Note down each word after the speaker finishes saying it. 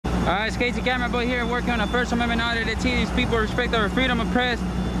Alright, Casey Camera Boy here, working on a First Amendment audit to teach these people respect our freedom of press.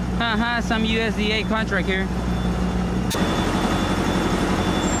 Some USDA contract here.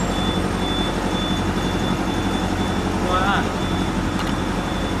 What's going on?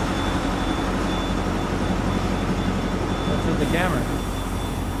 What's with the camera?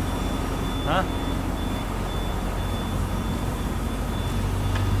 Huh?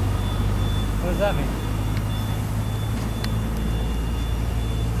 What does that mean?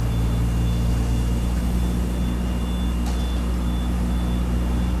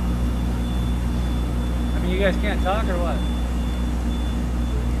 You guys can't talk or what?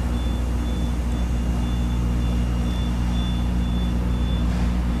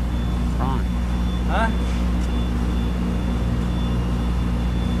 What's wrong? Huh?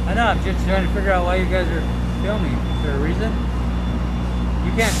 I know, I'm just trying to figure out why you guys are filming. Is there a reason?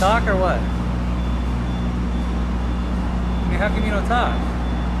 You can't talk or what? I mean, how come you don't talk?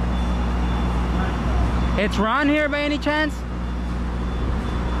 It's Ron here by any chance?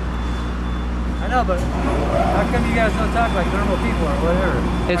 I know, but how come you guys don't talk like normal people or whatever?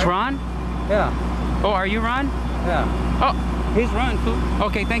 It's Ron? Yeah. Oh, are you Ron? Yeah. Oh, he's Ron, cool.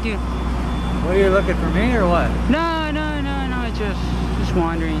 Okay, thank you. What, are you looking for me or what? No, just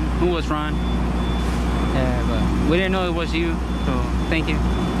wondering who was Ron. Yeah, but we didn't know it was you, so thank you.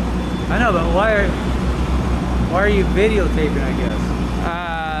 I know, but why are you videotaping, I guess?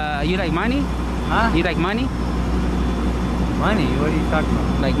 You like money? Huh? You like money? Money? What are you talking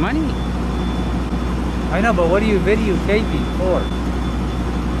about? Like money? I know, but what are you videotaping for?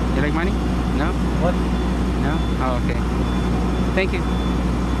 You like money? No? What? No? Oh, okay. Thank you.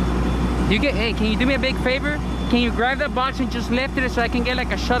 Hey, can you do me a big favor? Can you grab that box and just lift it so I can get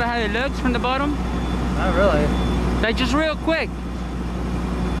like a shot of how it looks from the bottom? Not really. Like just real quick.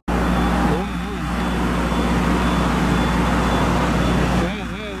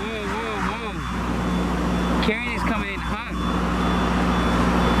 Karen is coming in hot.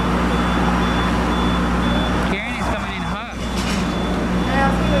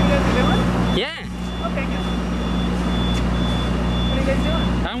 Yeah. Okay, good. What are you guys doing?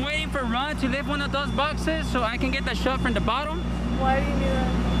 I'm waiting for Ron to lift one of those boxes so I can get the shot from the bottom. Why do you need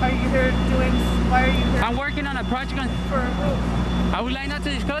that? Are you here doing, why are you here? I'm working on a project on... For who? I would like not to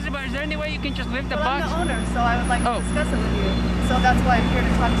discuss it, but is there any way you can just lift the box? I'm the owner, so I would like to discuss it with you. So that's why I'm here to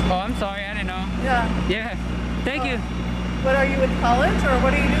talk to you. Oh, I'm sorry, I didn't know. Yeah. Yeah. Thank you. What, are you with college or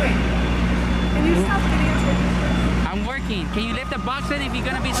what are you doing? Can you stop videotaping? I'm working. Can you lift the box in if you're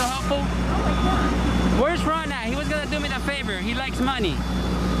gonna be so helpful? Oh my God. Where's Ron at? He was gonna do me the favor. He likes money.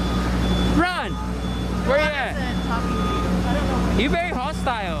 Ron! Where you at? Talking to you. I don't know. You're very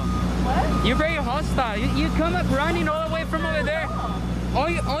hostile. What? You're very hostile. You come up running all the way from over there. All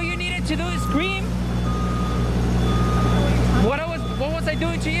you needed to do is scream. What was I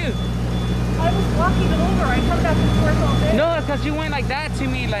doing to you? I was walking over. I come back and forth all day. No, because you went like that to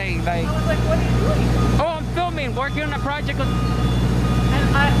me, like. I was like, what are you doing? Oh, I'm filming, working on a project. And I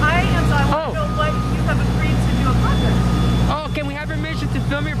am, so I want to know what you have agreed to do a project. Oh, can we have permission to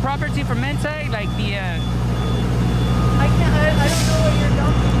film your property for Mente? Like the, I can't, I don't know what you're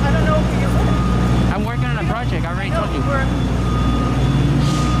doing. I don't know who you're with. I'm working on a project, I already told you.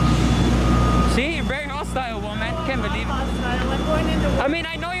 See, you're very hostile, woman. Can't believe it. I'm going into work. I mean,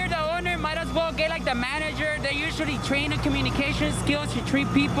 I know you're the owner. Might as well get like the manager. They usually train in communication skills to treat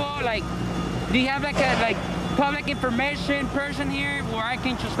people. Like, do you have like a public information person here where I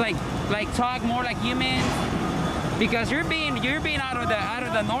can just like talk more like humans? Because you're being out of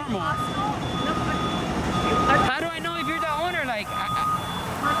the normal. How do I know if you're the owner? Like,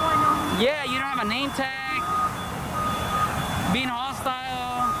 how do I know? Yeah, you don't have a name tag. Being hostile.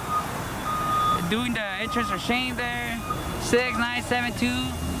 Doing the interest or shame there.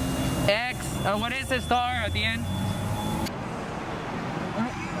 6972X. What is the star at the end?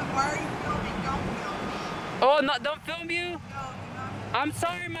 Why are you filming? Don't film me. Oh, no, don't film you? No, do not. I'm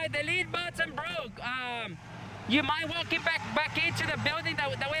sorry, my delete button broke. You mind walking back into the building that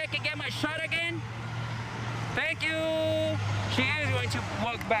way I can get my shot again? Thank you. She is going to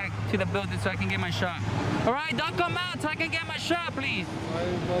walk back to the building so I can get my shot. All right, don't come out so I can get my shot, please.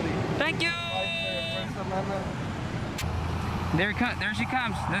 Thank you. There she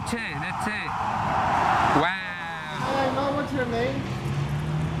comes. That's it. Wow. I know what's your name.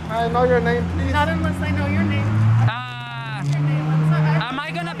 I know your name, please. Not unless I know your name. Am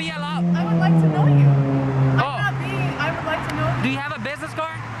I gonna be allowed? I would like to know you. I would like to know you. Do you have a business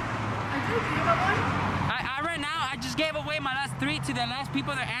card? I do. Do you have one? Right now, I just gave away my last 3 to the last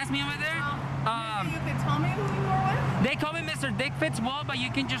people that asked me over there. Maybe you could tell me who you are with? They call me Mr. Dick Fitzwell, but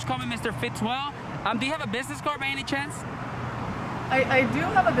you can just call me Mr. Fitzwell. Do you have a business card by any chance? I do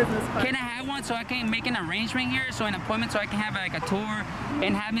have a business card. Can I have one so I can make an arrangement here, so an appointment, so I can have like a tour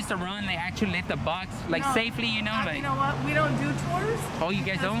and have Mr. Ron like actually lift the box like safely, you know? Like, you know what? We don't do tours. Oh, you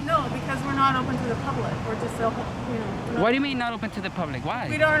guys don't? No, because we're not open to the public. We're just a, you know. What do you mean not open to the public? Why?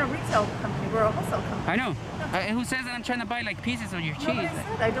 We aren't a retail company. We're a wholesale company. I know. Who says that I'm trying to buy like pieces of your cheese? Nobody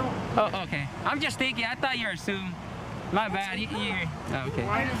said I don't. Oh, okay. I'm just thinking. I thought you were assumed. My bad. Oh, okay.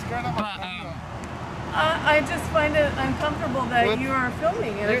 But I just find it uncomfortable that you are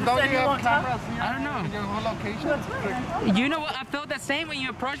filming it. Don't you have cameras here? I don't know. In your whole location? That's right. You know what? I felt the same when you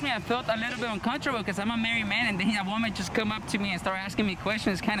approached me. I felt a little bit uncomfortable because I'm a married man, and then a woman just come up to me and start asking me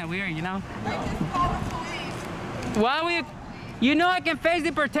questions. It's kind of weird, you know? I just called the police. Why you know I can face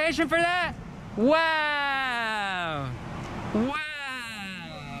deportation for that? Wow! Wow!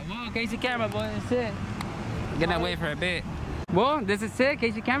 Whoa, Casey Camera Boy, that's it. Gonna wait for a bit. Well, this is it,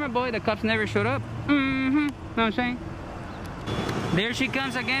 Casey Camera Boy. The cops never showed up. Know what I'm saying? There she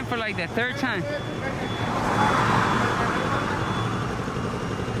comes again for like the third time.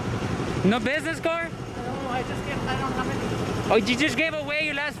 No business card? No, I don't have any. Oh, you just gave away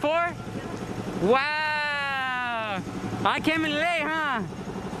your last 4? Wow! I came in late, huh?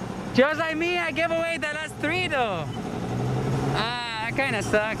 Just like me, I gave away the last 3 though. That kind of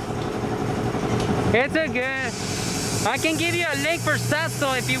sucks. It's a good. I can give you a link for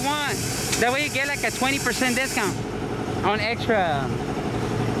Sasso if you want. That way you get like a 20% discount on extra,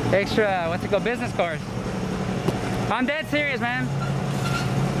 what's it called, business cards. I'm dead serious, man.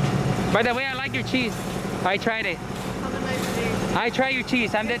 By the way, I like your cheese. I tried it. Have a nice day. I tried your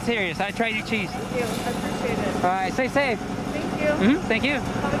cheese. I'm dead serious. I tried your cheese. Thank you. I appreciate it. All right, stay safe. Thank you. Thank you.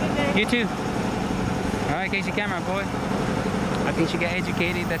 Have a good day. You too. All right, Casey Camera Boy. I think she got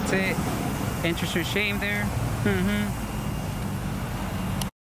educated. That's it. Interest or shame there.